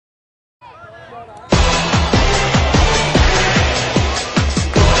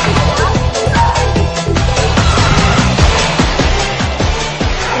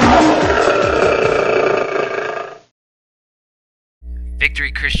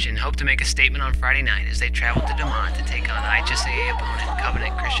Christian hoped to make a statement on Friday night as they traveled to DeMont to take on IHSAA opponent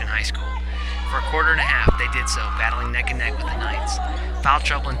Covenant Christian High School. For a quarter and a half, they did so, battling neck and neck with the Knights. Foul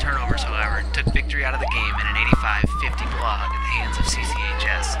trouble and turnovers, however, took victory out of the game in an 85-50 blowout at the hands of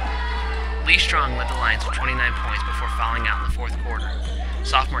CCHS. Lee Strong led the Lions with 29 points before fouling out in the fourth quarter.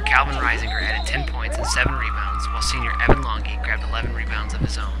 Sophomore Calvin Reisinger added 10 points and 7 rebounds, while senior Evan Longy grabbed 11 rebounds of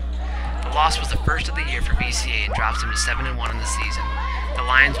his own. The loss was the first of the year for VCA and drops them to 7-1 in the season. The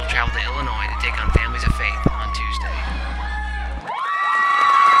Lions will travel to Illinois to take on Families of Faith on Tuesday.